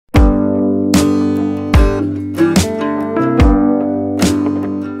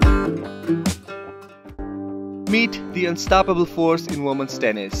Meet the unstoppable force in women's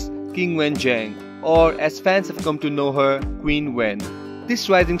tennis, Qinwen Zheng, or as fans have come to know her, Queen Wen. This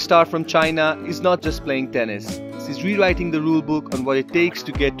rising star from China is not just playing tennis, she's rewriting the rulebook on what it takes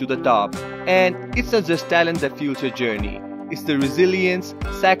to get to the top. And it's not just talent that fuels her journey, it's the resilience,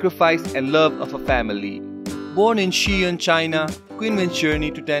 sacrifice and love of a family. Born in Xi'an, China, Queen Wen's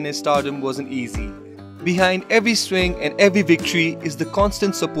journey to tennis stardom wasn't easy. Behind every swing and every victory is the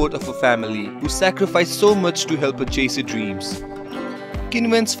constant support of her family, who sacrificed so much to help her chase her dreams.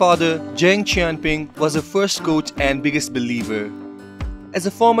 Qinwen's father, Zheng Qinwen, was her first coach and biggest believer. As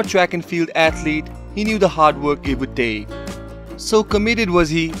a former track and field athlete, he knew the hard work it would take. So committed was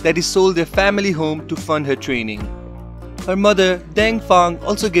he that he sold their family home to fund her training. Her mother, Deng Fang,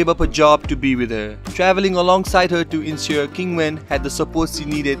 also gave up a job to be with her, traveling alongside her to ensure Qinwen had the support she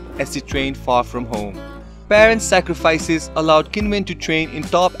needed as she trained far from home. Parents' sacrifices allowed Qinwen to train in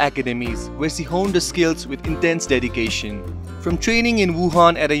top academies, where she honed her skills with intense dedication. From training in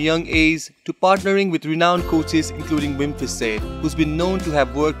Wuhan at a young age to partnering with renowned coaches including Wimbledon, who's been known to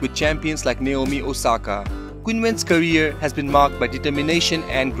have worked with champions like Naomi Osaka, Qinwen's career has been marked by determination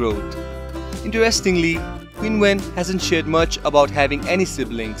and growth. Interestingly, Queen Wen hasn't shared much about having any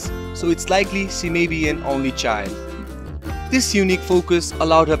siblings, so it's likely she may be an only child. This unique focus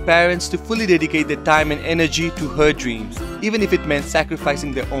allowed her parents to fully dedicate their time and energy to her dreams, even if it meant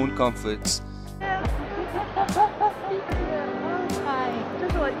sacrificing their own comforts.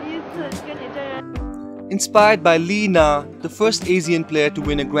 Inspired by Li Na, the first Asian player to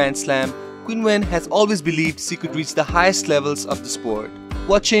win a Grand Slam, Queen Wen has always believed she could reach the highest levels of the sport.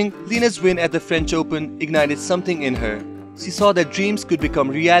 Watching Lina's win at the French Open ignited something in her. She saw that dreams could become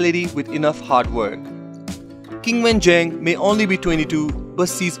reality with enough hard work. Qinwen Zheng may only be 22, but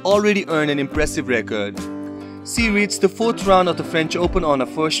she's already earned an impressive record. She reached the 4th round of the French Open on her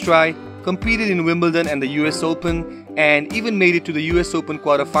first try, competed in Wimbledon and the US Open, and even made it to the US Open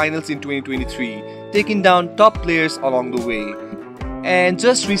quarterfinals in 2023, taking down top players along the way. And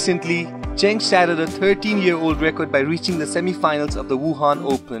just recently, Zheng shattered a 13-year-old record by reaching the semi-finals of the Wuhan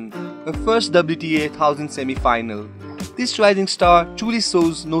Open, her first WTA 1000 semi-final. This rising star truly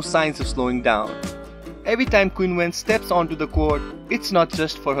shows no signs of slowing down. Every time Queen Wen steps onto the court, it's not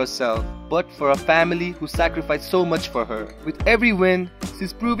just for herself, but for a family who sacrificed so much for her. With every win,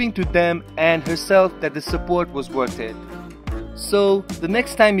 she's proving to them and herself that the support was worth it. So, the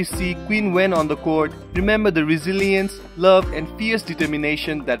next time you see Queen Wen on the court, remember the resilience, love and fierce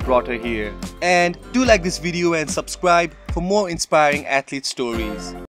determination that brought her here. And do like this video and subscribe for more inspiring athlete stories.